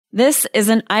This is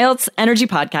an IELTS Energy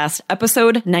Podcast,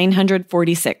 episode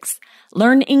 946.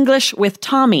 Learn English with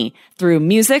Tommy through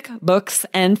music, books,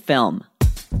 and film.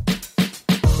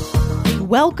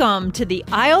 Welcome to the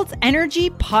IELTS Energy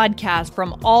Podcast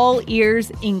from All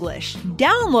Ears English,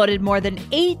 downloaded more than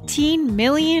 18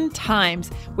 million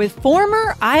times with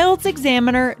former IELTS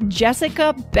examiner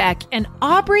Jessica Beck and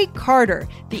Aubrey Carter,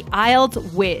 the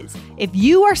IELTS whiz. If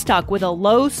you are stuck with a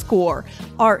low score,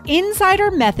 our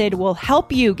insider method will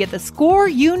help you get the score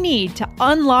you need to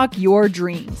unlock your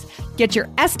dreams. Get your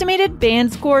estimated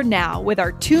band score now with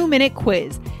our 2-minute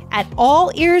quiz at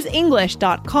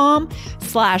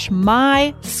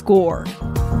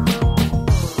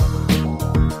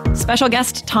allearsenglish.com/myscore. Special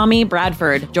guest Tommy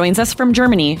Bradford joins us from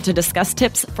Germany to discuss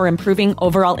tips for improving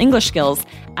overall English skills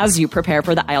as you prepare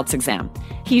for the IELTS exam.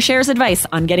 He shares advice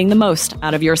on getting the most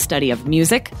out of your study of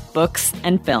music, books,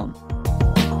 and film.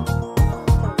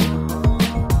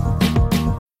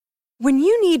 When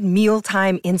you need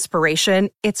mealtime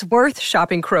inspiration, it's worth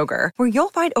shopping Kroger, where you'll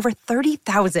find over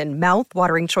 30,000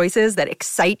 mouth-watering choices that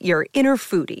excite your inner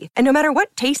foodie. And no matter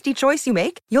what tasty choice you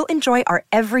make, you'll enjoy our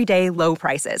everyday low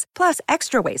prices, plus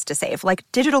extra ways to save, like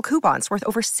digital coupons worth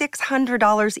over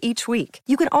 $600 each week.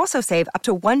 You can also save up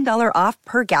to $1 off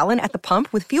per gallon at the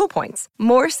pump with fuel points.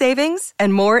 More savings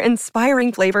and more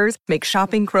inspiring flavors make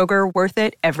shopping Kroger worth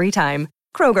it every time.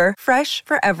 Kroger, fresh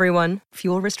for everyone.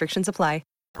 Fuel restrictions apply.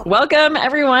 Welcome,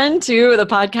 everyone, to the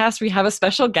podcast. We have a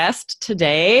special guest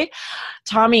today.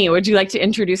 Tommy, would you like to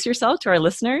introduce yourself to our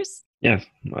listeners? Yes,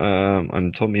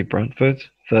 I'm Tommy Bradford,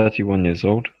 31 years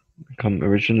old. I come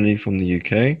originally from the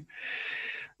UK,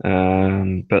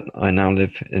 but I now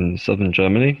live in southern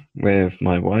Germany with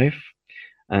my wife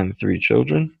and 3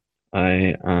 children.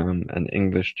 I am an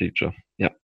English teacher,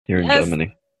 here in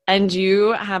Germany. And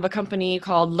you have a company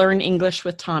called Learn English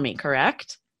with Tommy,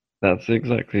 correct? That's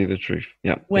exactly the truth.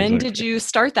 Yeah. When did you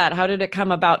start that? How did it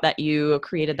come about that you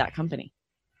created that company?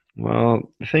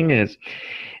 Well, the thing is,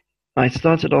 I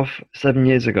started off 7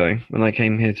 years ago when I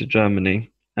came here to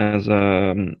Germany as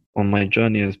on my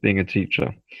journey as being a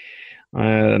teacher.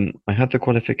 I had the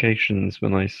qualifications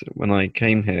when I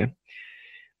came here,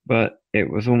 but it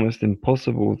was almost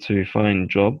impossible to find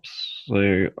jobs.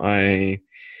 So I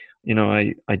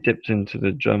dipped into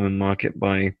the German market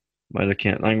by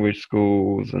looking at language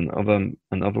schools and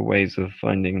other ways of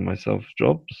finding myself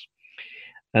jobs.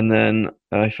 And then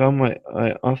I found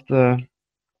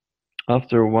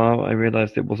after a while, I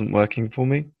realized it wasn't working for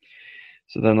me.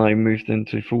 So then I moved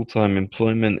into full-time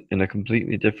employment in a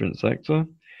completely different sector,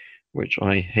 which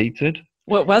I hated.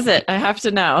 What was it? I have to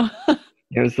know.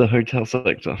 It was the hotel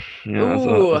sector. Yeah, as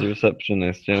a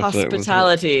receptionist. Yeah,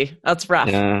 hospitality. So that's rough.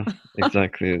 Yeah,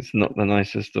 exactly. It's not the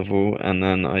nicest of all. And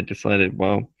then I decided,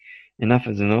 well, enough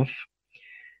is enough.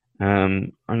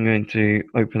 I'm going to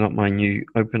open up my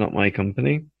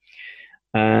company.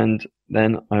 And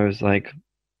then I was like,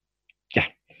 yeah,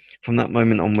 from that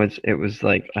moment onwards, it was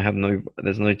like,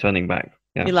 there's no turning back.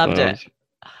 Yeah, you loved it.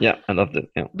 I loved it.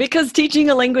 Yeah. Because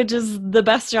teaching a language is the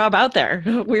best job out there.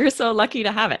 We're so lucky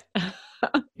to have it.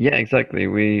 Yeah, exactly.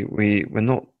 We're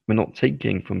not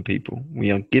taking from people.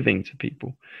 We are giving to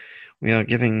people. We are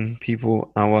giving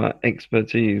people our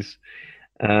expertise.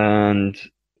 And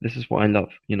this is what I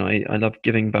love. I love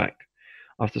giving back.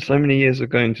 After so many years of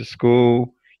going to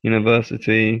school,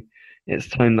 university, it's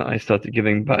time that I started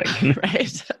giving back.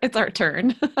 Right. It's our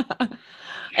turn.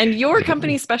 And your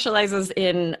company specializes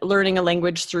in learning a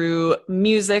language through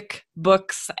music,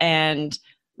 books, and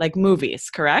like movies,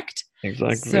 correct?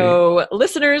 Exactly. So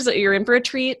listeners, you're in for a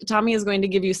treat. Tommy is going to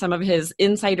give you some of his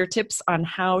insider tips on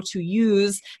how to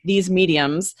use these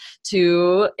mediums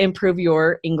to improve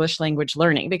your English language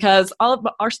learning, because all of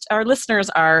our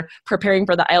listeners are preparing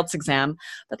for the IELTS exam,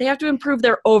 but they have to improve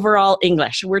their overall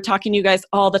English. We're talking to you guys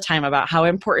all the time about how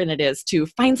important it is to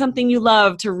find something you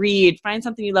love to read, find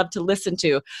something you love to listen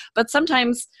to, but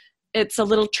sometimes it's a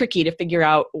little tricky to figure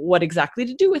out what exactly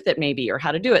to do with it maybe, or how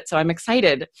to do it. So I'm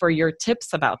excited for your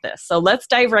tips about this. So let's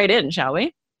dive right in, shall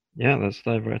we? Yeah, let's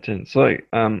dive right in. So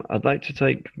I'd like to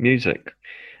take music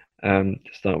to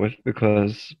start with,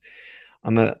 because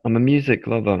I'm a music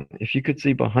lover. If you could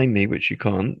see behind me, which you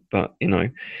can't, but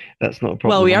that's not a problem.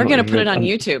 Well, we are going to put it on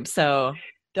YouTube, so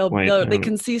they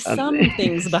can see some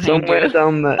things behind somewhere you.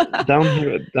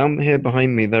 down here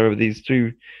behind me, there are these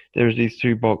two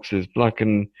boxes, black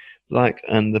and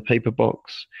the paper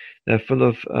box. They're full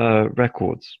of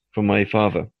records from my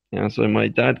father. Yeah, so my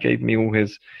dad gave me all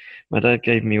his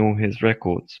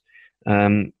records.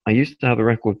 I used to have a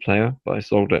record player, but I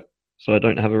sold it. so I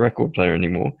don't have a record player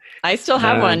anymore. I still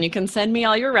have one. You can send me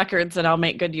all your records and I'll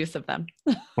make good use of them.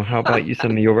 Well, how about you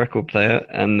send me your record player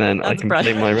and then I can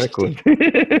play my record?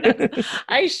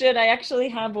 I should. I actually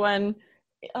have one.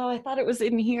 Oh, I thought it was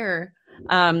in here.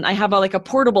 I have like a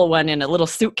portable one in a little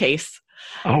suitcase.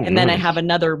 Oh, and then I nice. have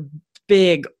another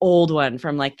big old one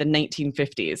from like the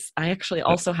 1950s. I actually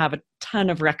also have a ton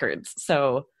of records.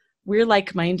 So we're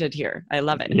like-minded here. I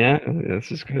love it. Yeah,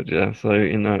 this is good. Yeah, so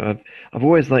I've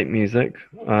always liked music.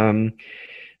 So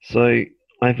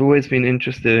I've always been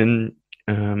interested in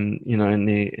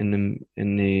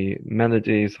in the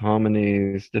melodies,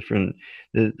 harmonies, different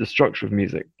the structure of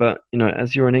music. But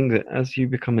as you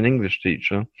become an English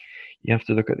teacher, you have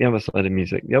to look at the other side of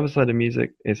music. The other side of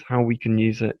music is how we can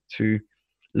use it to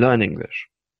learn English.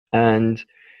 And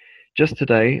just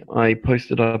today, I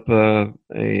posted up a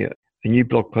new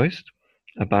blog post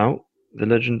about the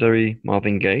legendary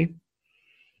Marvin Gaye.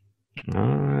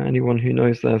 Anyone who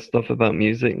knows their stuff about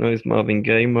music knows Marvin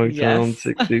Gaye, Motown, Yes.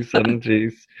 60s,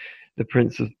 70s, the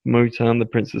Prince of Motown, the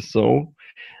Prince of Soul.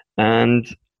 And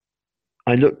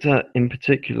I looked at, in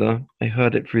particular, I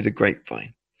heard it through the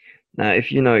grapevine. Now,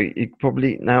 if you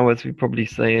probably, now as we probably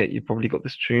say it, you probably got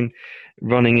this tune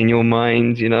running in your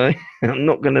mind, I'm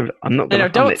not gonna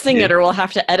Don't sing it or we'll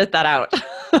have to edit that out.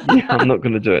 Yeah, I'm not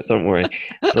gonna do it, don't worry.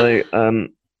 So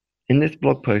in this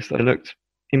blog post I looked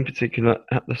in particular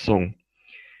at the song.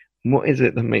 What is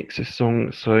it that makes this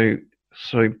song so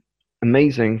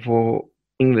amazing for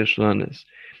English learners?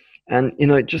 And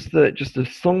just the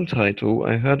song title,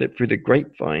 I heard it through the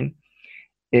grapevine,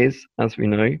 is, as we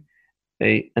know,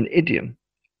 an idiom.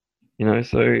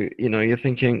 So you're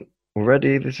thinking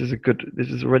already this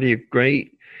is already a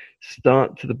great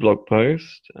start to the blog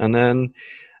post. And then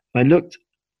I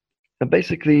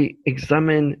basically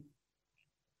examined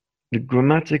the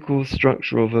grammatical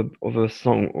structure of a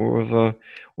song or of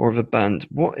a band.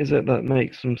 What is it that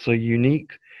makes them so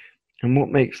unique, and what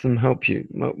makes them help you?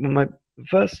 My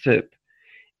first tip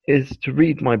is to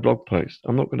read my blog post.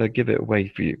 I'm not going to give it away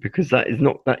for you because that would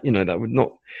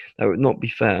not be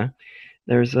fair.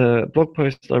 There's a blog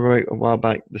post I wrote a while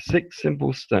back, the 6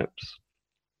 simple steps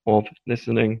of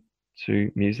listening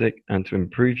to music and to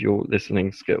improve your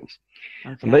listening skills.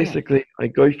 Okay. And basically I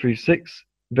go through 6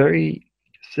 very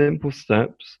simple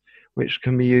steps which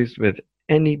can be used with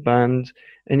any band,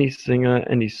 any singer,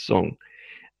 any song.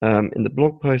 In the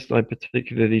blog post I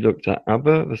particularly looked at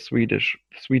ABBA, the Swedish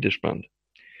band.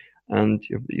 And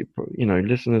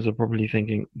listeners are probably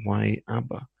thinking, why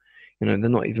ABBA? They're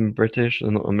not even British,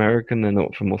 they're not American, they're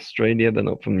not from Australia, they're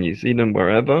not from New Zealand,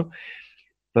 wherever.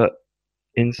 But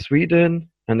in Sweden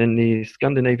and in the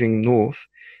Scandinavian North,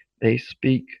 they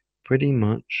speak pretty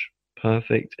much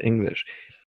perfect English.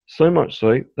 So much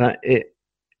so that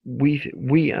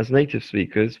we as native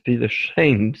speakers feel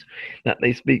ashamed that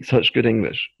they speak such good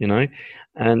English,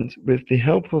 And with the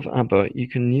help of ABBA, you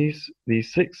can use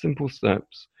these 6 simple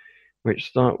steps, which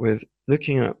start with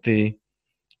looking at the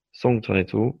song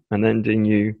title and ending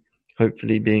you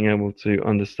hopefully being able to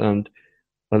understand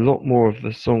a lot more of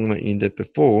the song that you did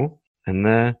before. And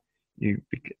there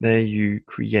you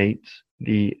create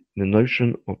the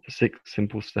notion of the 6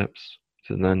 simple steps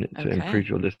to learn to improve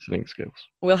your listening skills.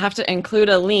 We'll have to include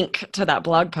a link to that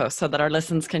blog post so that our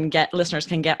listeners can get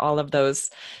all of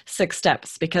those 6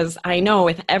 steps, because I know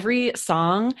with every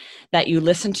song that you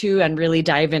listen to and really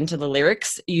dive into the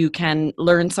lyrics, you can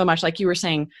learn so much, like you were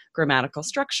saying, grammatical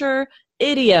structure,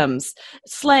 idioms,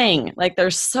 slang. Like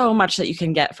there's so much that you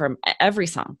can get from every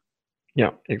song.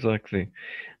 Yeah, exactly.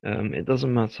 It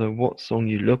doesn't matter what song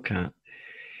you look at.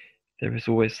 There is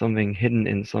always something hidden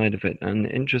inside of it. And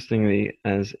interestingly,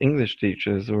 as English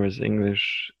teachers or as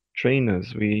English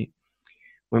trainers,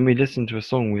 when we listen to a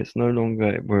song, we're no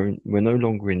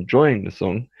longer enjoying the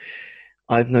song.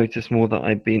 I've noticed more that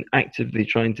I've been actively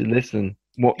trying to listen.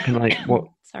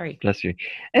 Sorry. Bless you.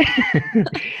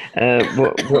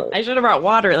 I should have brought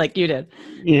water like you did.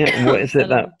 Yeah.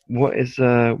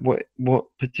 What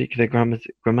particular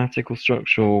grammatical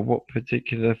structure or what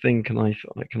particular thing can I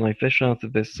fish out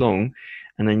of this song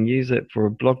and then use it for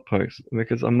a blog post?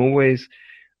 Because I'm always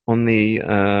on the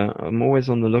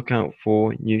lookout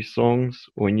for new songs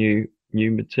or new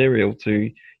material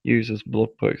to use as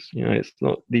blog posts. It's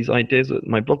not these ideas that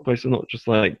my blog posts are not just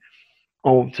like,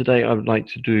 oh, today I would like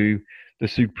to do the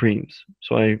Supremes.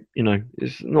 So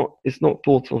it's not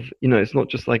thought of, it's not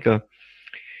just like a,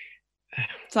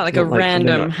 it's not like a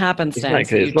random happenstance.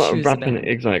 Exactly. It's not a random,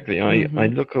 exactly. I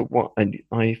look at what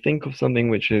I think of something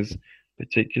which is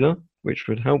particular, which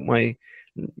would help my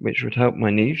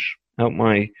niche, help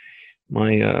my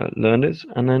learners,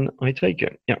 and then I take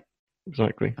it. Yeah.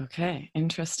 exactly. Okay,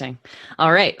 interesting.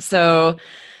 All right, so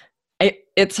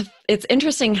it's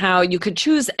interesting how you could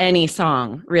choose any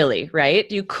song, really, right?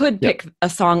 You could Yep. pick a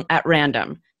song at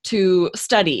random to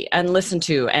study and listen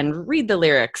to and read the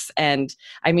lyrics. And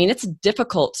I mean, it's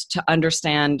difficult to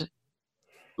understand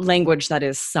language that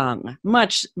is sung,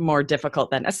 much more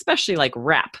difficult than, especially like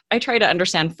rap. I try to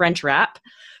understand French rap,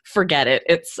 forget it.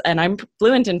 And I'm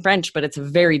fluent in French, but it's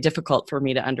very difficult for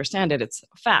me to understand it. It's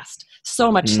fast,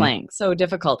 so much Mm. slang, so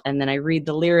difficult. And then I read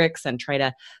the lyrics and try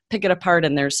to pick it apart,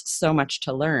 and there's so much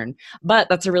to learn. But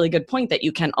that's a really good point that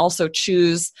you can also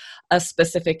choose a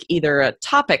specific, either a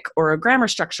topic or a grammar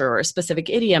structure or a specific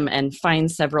idiom, and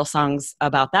find several songs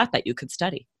about that you could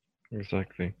study.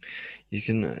 Exactly. You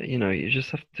can, you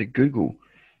just have to Google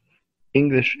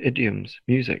English idioms,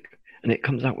 music, and it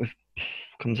comes out with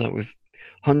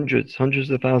hundreds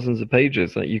of thousands of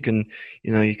pages that you can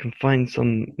find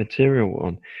some material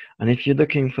on. And if you're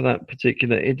looking for that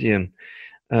particular idiom,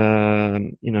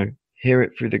 hear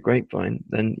it through the grapevine,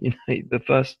 then the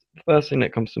first thing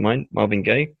that comes to mind, Marvin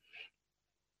Gaye,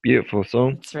 beautiful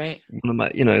song. That's right. One of my,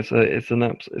 it's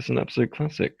an absolute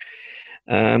classic.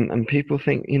 And people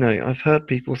think, I've heard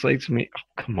people say to me,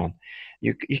 "Oh, come on,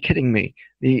 you're kidding me."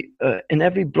 In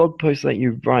every blog post that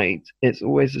you write, it's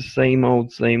always the same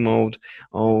old.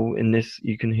 Oh, in this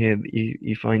you can hear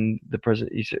you find the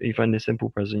present, you find the simple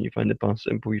present, you find the past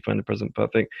simple, you find the present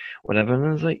perfect, whatever. And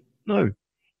I was like, no,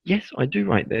 yes, I do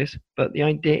write this, but the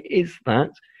idea is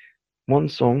that one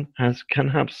song can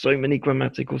have so many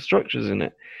grammatical structures in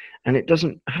it, and it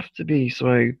doesn't have to be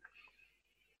so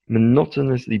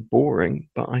monotonously boring,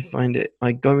 but I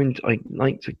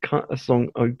like to cut a song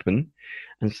open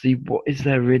and see what is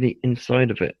there really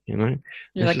inside of it, You're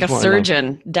This like is a what I love.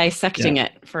 surgeon dissecting Yeah,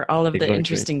 it for all of the exactly.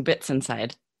 interesting bits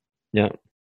inside. Yeah.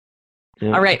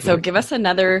 All right, so exactly. give us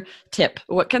another tip.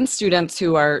 What can students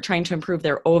who are trying to improve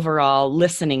their overall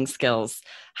listening skills,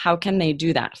 how can they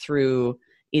do that through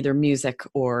either music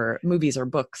or movies or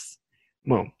books?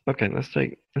 Well, okay, let's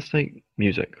take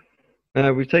music.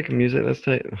 We've taken music. We're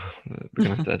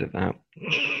gonna have to edit that out.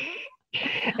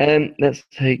 Let's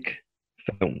take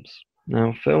films.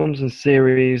 Now, films and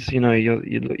series.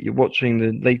 You're watching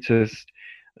the latest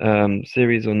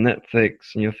series on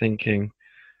Netflix, and you're thinking,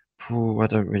 "Oh, I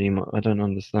don't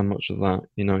understand much of that,"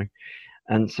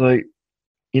 And so,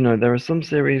 there are some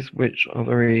series which are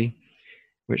very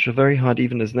hard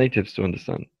even as natives to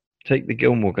understand. Take the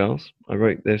Gilmore Girls. I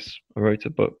wrote a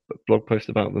blog post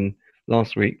about them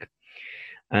last week.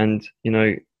 And,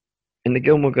 in the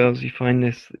Gilmore Girls, you find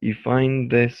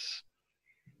this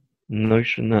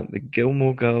notion that the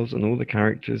Gilmore Girls and all the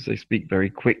characters, they speak very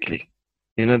quickly.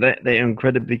 They're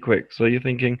incredibly quick. So you're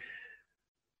thinking,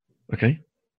 okay,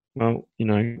 well,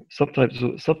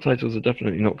 subtitles are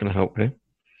definitely not going to help here,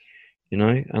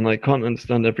 and I can't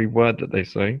understand every word that they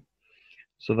say.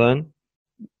 So then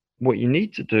what you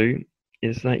need to do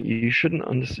is that you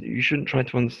shouldn't try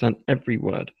to understand every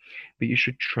word, but you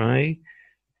should try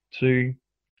to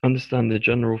understand the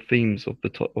general themes of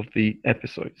the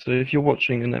episode. So if you're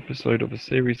watching an episode of a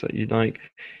series that you like,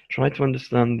 try to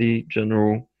understand the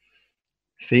general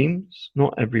themes,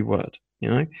 not every word.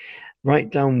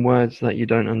 Write down words that you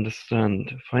don't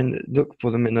understand. Look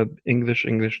for them in an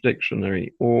English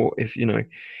dictionary, or if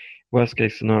worst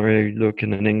case scenario, look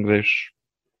in an English.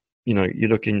 You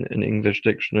look in an English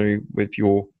dictionary with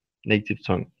your native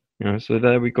tongue. So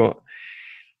there we got.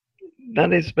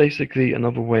 That is basically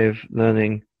another way of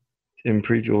learning to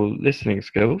improve your listening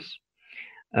skills.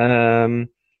 And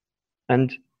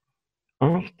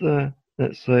after,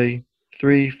 let's say,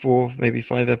 3, 4, maybe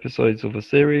 5 episodes of a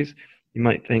series, you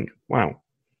might think, wow,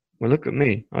 well, look at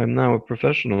me. I'm now a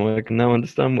professional. I can now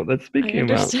understand what they're speaking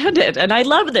about. I understand it, and I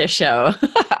love this show.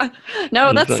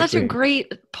 No, that's such a Exactly.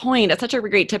 great point. It's such a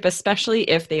great tip, especially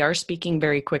if they are speaking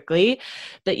very quickly,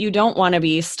 that you don't want to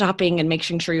be stopping and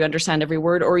making sure you understand every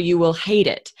word, or you will hate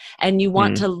it. And you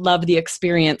want to love the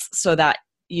experience so that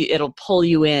it'll pull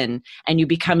you in and you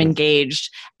become engaged,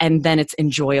 and then it's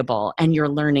enjoyable and you're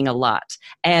learning a lot.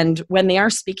 And when they are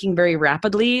speaking very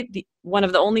rapidly, one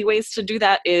of the only ways to do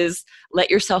that is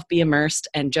let yourself be immersed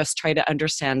and just try to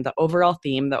understand the overall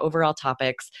theme, the overall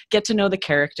topics, get to know the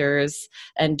characters,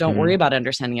 and don't worry about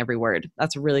understanding every word.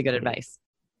 That's really good advice.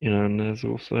 And there's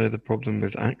also the problem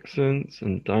with accents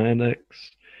and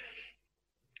dialects.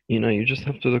 You just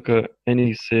have to look at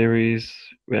any series,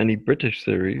 any British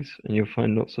series, and you'll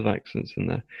find lots of accents in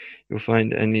there. You'll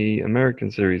find any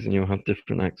American series, and you'll have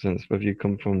different accents, whether you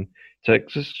come from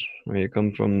Texas or you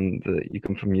come from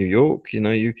New York.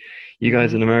 You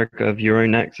guys in America have your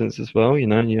own accents as well,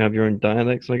 and you have your own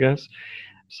dialects, I guess.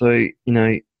 So,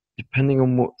 depending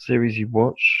on what series you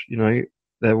watch,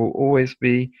 there will always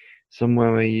be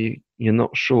somewhere where you're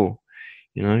not sure,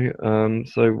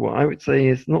 So what I would say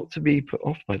is not to be put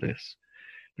off by this,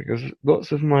 because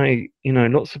lots of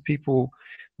people,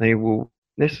 they will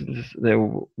they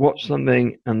will watch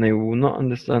something and they will not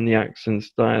understand the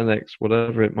accents, dialects,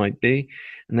 whatever it might be,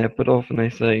 and they're put off and they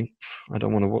say, I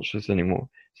don't want to watch this anymore.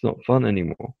 It's not fun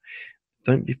anymore.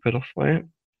 Don't be put off by it.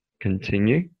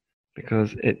 Continue,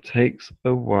 because it takes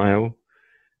a while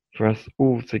for us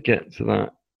all to get to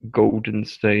that golden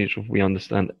stage of we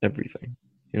understand everything.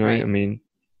 Right. I mean,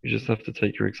 you just have to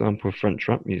take your example of French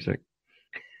rap music.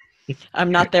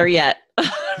 I'm not there yet.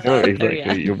 No,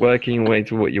 exactly. You're working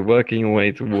your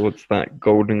way towards that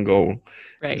golden goal.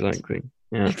 Right. Exactly.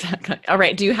 Yeah. Exactly. All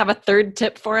right. Do you have a third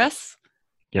tip for us?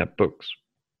 Yeah, books.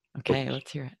 Okay, Books.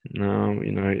 let's hear it. No,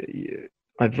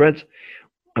 I've read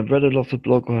a lot of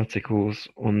blog articles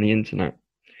on the internet,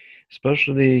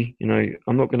 especially,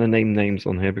 I'm not going to name names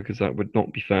on here because that would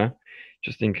not be fair,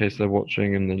 just in case they're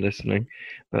watching and they're listening.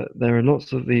 But there are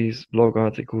lots of these blog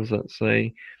articles that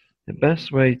say the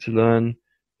best way to learn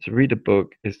to read a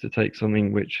book is to take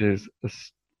something which is a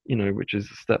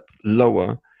step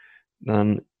lower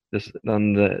than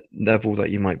the level that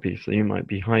you might be. So you might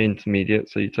be high intermediate,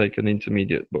 so you take an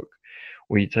intermediate book,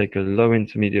 or you take a low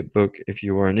intermediate book if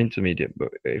you're an intermediate.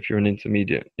 And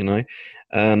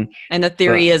the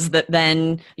theory is that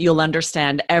then you'll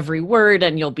understand every word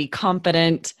and you'll be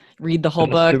competent, read the whole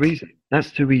book.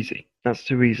 That's too easy.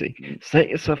 Set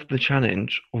yourself the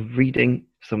challenge of reading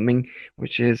something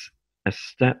which is a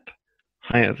step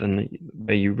higher than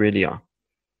where you really are.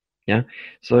 Yeah.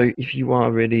 So if you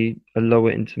are really a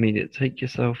lower intermediate, get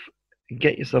yourself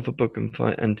a book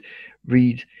and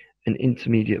read an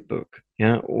intermediate book.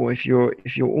 Yeah. Or if you're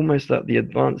almost at the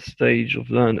advanced stage of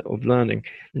learning,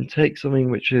 then take something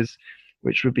which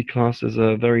would be classed as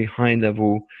a very high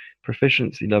level,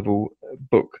 proficiency level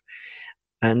book.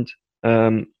 And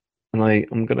I'm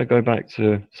going to go back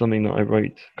to something that I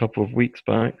wrote a couple of weeks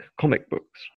back: comic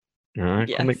books.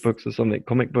 Yes. Comic books are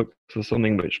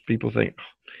something which people think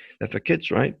they're for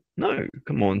kids, right? No,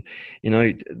 come on.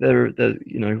 They're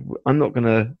I'm not going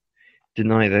to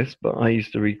deny this, but I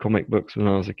used to read comic books when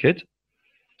I was a kid.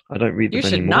 I don't read them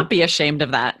anymore. You should not be ashamed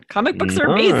of that. Comic books are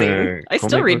amazing. I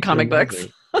still read comic books.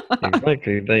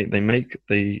 Exactly.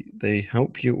 They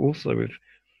help you also with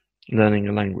learning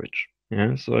a language.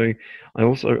 Yeah. So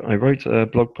I wrote a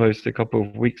blog post a couple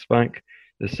of weeks back: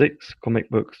 the 6 comic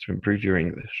books to improve your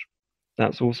English.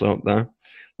 That's also up there.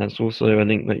 That's also a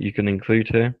link that you can include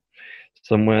here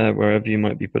somewhere, wherever you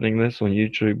might be putting this, on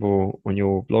YouTube or on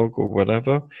your blog or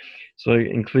whatever. So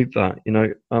include that.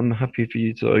 I'm happy for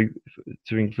you to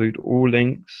include all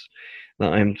links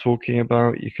that I'm talking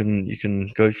about. You can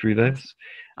go through this.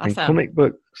 Awesome. And comic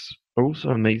books are also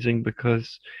amazing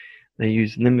because they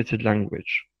use limited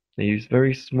language. They use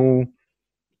very small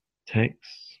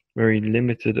text, very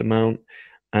limited amount,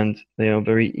 and they are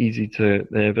very easy to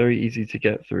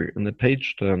get through, and they're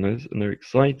page turners, and they're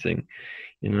exciting,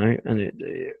 and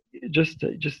you just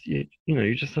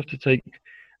have to take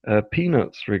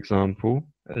Peanuts, for example,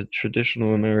 a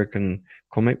traditional American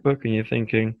comic book, and you're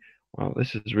thinking, wow,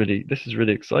 this is really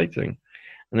exciting.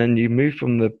 And then you move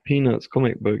from the Peanuts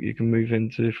comic book, you can move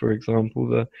into, for example,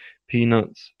 the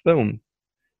Peanuts film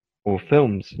or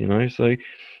films, so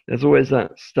there's always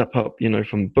that step up,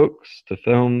 from books to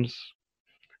films,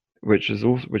 which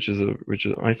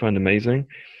I find amazing.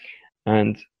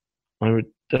 And I would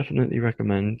definitely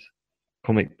recommend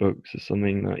comic books as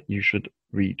something that you should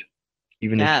read,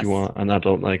 even if you are an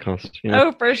adult like us.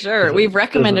 Oh, for sure. We've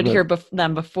recommended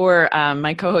them before.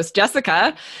 My co-host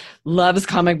Jessica loves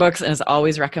comic books and is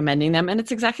always recommending them. And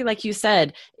it's exactly like you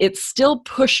said. It's still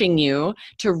pushing you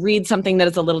to read something that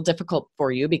is a little difficult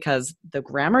for you because the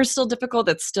grammar is still difficult.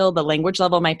 It's still, the language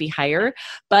level might be higher,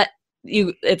 but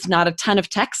it's not a ton of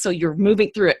text, so you're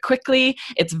moving through it quickly.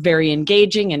 It's very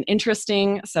engaging and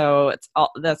interesting. So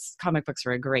comic books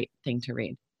are a great thing to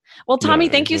read. Well, Tommy,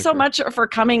 thank you so much for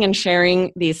coming and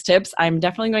sharing these tips. I'm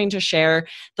definitely going to share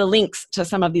the links to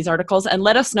some of these articles, and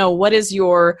let us know, what is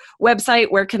your website?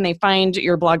 Where can they find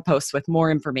your blog posts with more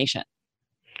information?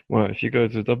 Well, if you go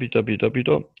to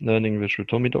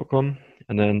www.learningenglishwithtommy.com,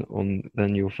 and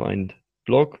then you'll find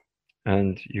blog,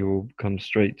 and you'll come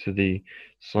straight to the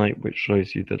site which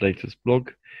shows you the latest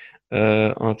blog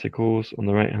articles. On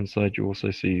the right hand side, you also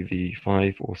see the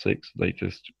 5 or 6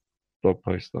 latest blog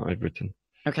posts that I've written.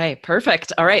 Okay,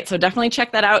 perfect. All right, so definitely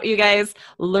check that out, you guys.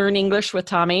 Learn English with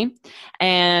Tommy.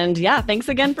 And yeah, thanks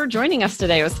again for joining us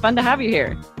today. It was fun to have you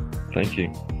here. Thank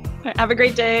you. Have a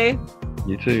great day.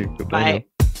 You too. Goodbye. Bye.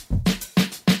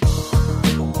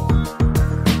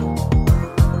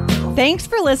 Thanks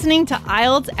for listening to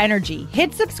IELTS Energy.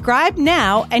 Hit subscribe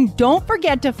now and don't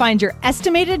forget to find your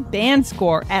estimated band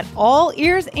score at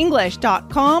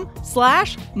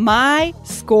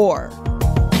allearsenglish.com/myscore.